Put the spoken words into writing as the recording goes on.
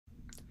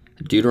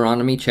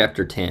Deuteronomy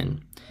chapter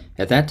 10.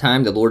 At that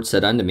time the Lord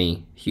said unto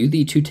me, Hew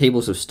thee 2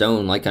 tables of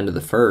stone like unto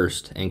the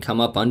first, and come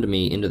up unto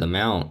me into the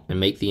mount, and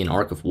make thee an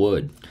ark of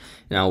wood.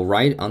 And I will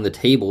write on the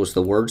tables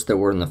the words that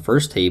were in the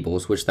first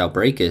tables which thou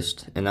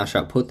breakest, and thou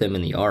shalt put them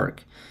in the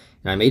ark.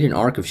 And I made an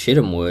ark of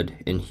shittim wood,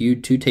 and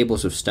hewed 2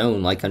 tables of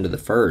stone like unto the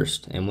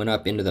first, and went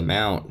up into the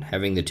mount,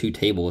 having the 2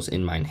 tables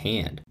in mine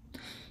hand.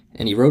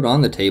 And he wrote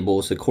on the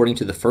tables, according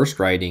to the first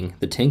writing,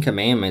 the 10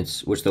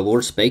 commandments which the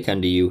Lord spake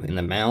unto you in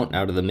the mount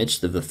out of the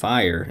midst of the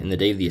fire in the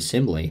day of the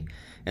assembly.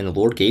 And the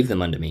Lord gave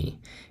them unto me.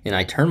 And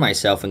I turned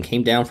myself and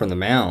came down from the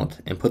mount,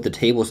 and put the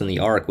tables in the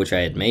ark which I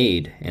had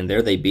made, and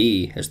there they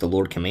be, as the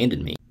Lord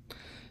commanded me.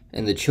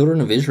 And the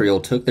children of Israel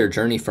took their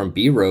journey from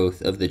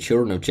Beeroth of the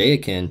children of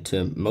Jaakan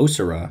to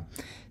Mosera.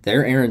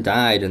 There Aaron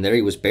died, and there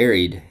he was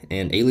buried,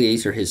 and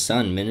Eleazar his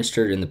son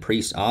ministered in the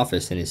priest's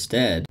office in his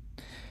stead.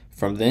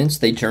 From thence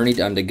they journeyed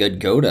unto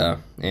Gudgoda,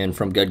 and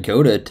from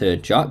Gudgoda to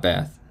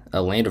Jotbath,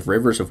 a land of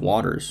rivers of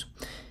waters.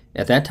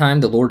 At that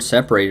time the Lord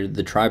separated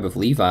the tribe of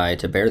Levi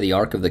to bear the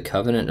ark of the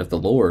covenant of the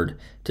Lord,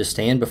 to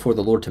stand before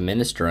the Lord to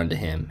minister unto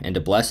him, and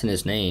to bless in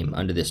his name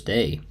unto this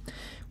day.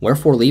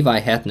 Wherefore Levi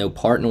hath no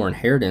part nor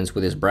inheritance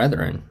with his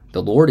brethren.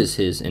 The Lord is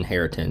his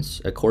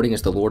inheritance, according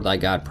as the Lord thy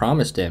God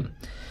promised him.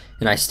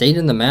 And I stayed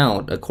in the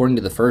mount, according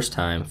to the first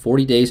time,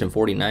 40 days and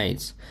 40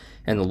 nights.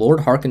 And the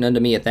Lord hearkened unto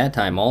me at that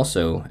time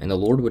also, and the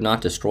Lord would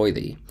not destroy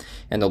thee.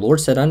 And the Lord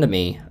said unto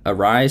me,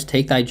 Arise,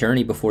 take thy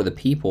journey before the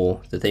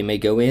people, that they may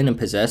go in and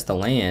possess the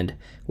land,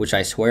 which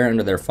I swear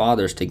unto their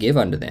fathers to give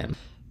unto them.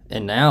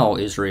 And now,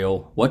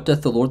 Israel, what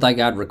doth the Lord thy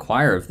God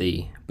require of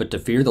thee, but to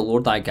fear the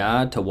Lord thy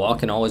God, to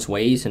walk in all his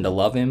ways, and to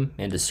love him,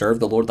 and to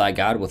serve the Lord thy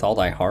God with all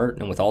thy heart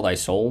and with all thy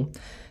soul,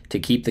 to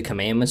keep the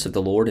commandments of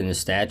the Lord and his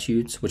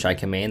statutes, which I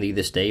command thee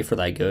this day for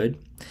thy good?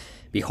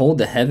 Behold,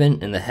 the heaven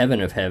and the heaven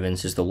of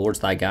heavens is the Lord's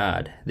thy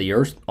God, the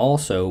earth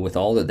also with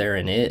all that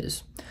therein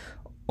is.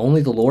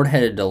 Only the Lord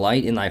had a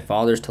delight in thy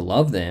fathers to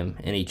love them,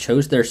 and he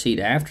chose their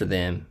seed after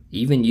them,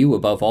 even you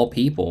above all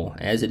people,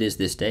 as it is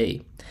this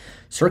day.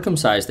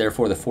 Circumcise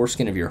therefore the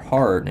foreskin of your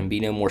heart, and be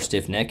no more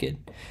stiffnecked.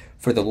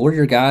 For the Lord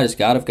your God is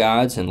God of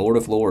gods and Lord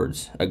of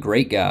lords, a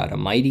great God, a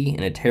mighty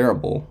and a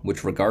terrible,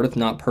 which regardeth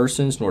not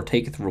persons nor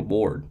taketh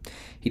reward.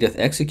 He doth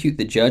execute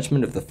the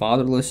judgment of the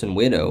fatherless and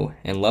widow,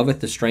 and loveth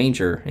the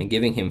stranger, and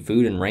giving him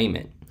food and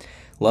raiment.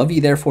 Love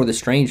ye therefore the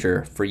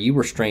stranger, for ye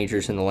were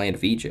strangers in the land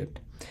of Egypt.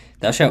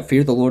 Thou shalt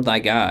fear the Lord thy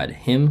God,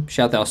 him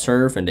shalt thou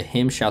serve, and to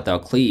him shalt thou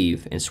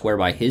cleave, and swear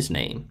by his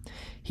name.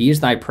 He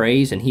is thy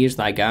praise, and he is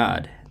thy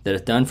God, that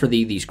hath done for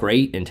thee these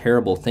great and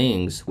terrible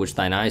things which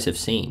thine eyes have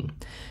seen.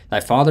 Thy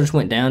fathers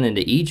went down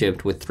into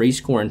Egypt with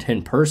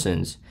 70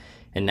 persons,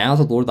 and now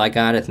the Lord thy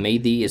God hath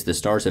made thee as the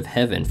stars of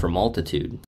heaven for multitude.